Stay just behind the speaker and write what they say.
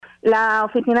La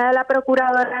Oficina de la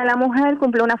Procuradora de la Mujer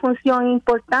cumple una función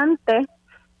importante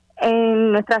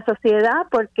en nuestra sociedad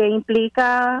porque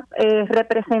implica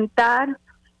representar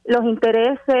los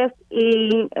intereses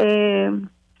y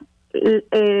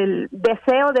el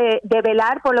deseo de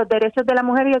velar por los derechos de la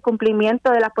mujer y el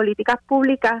cumplimiento de las políticas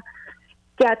públicas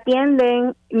que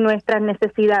atienden nuestras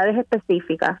necesidades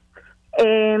específicas.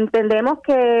 Entendemos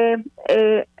que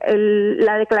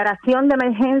la declaración de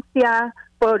emergencia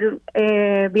por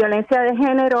violencia de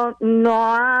género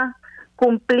no ha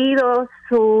cumplido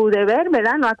su deber,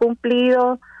 ¿verdad? No ha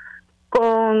cumplido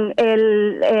con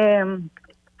el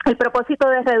propósito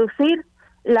de reducir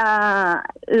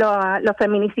los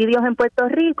feminicidios en Puerto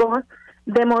Rico,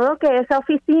 de modo que esa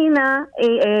oficina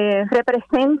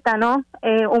representa, ¿no?,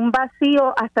 un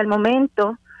vacío hasta el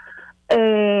momento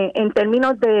en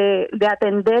términos de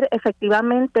atender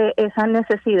efectivamente esas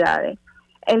necesidades.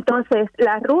 Entonces,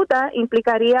 la ruta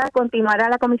implicaría continuar a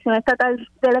la Comisión Estatal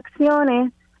de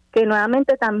Elecciones, que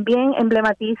nuevamente también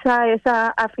emblematiza esa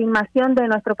afirmación de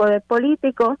nuestro poder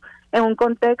político en un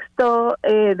contexto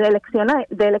de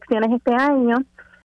elecciones este año,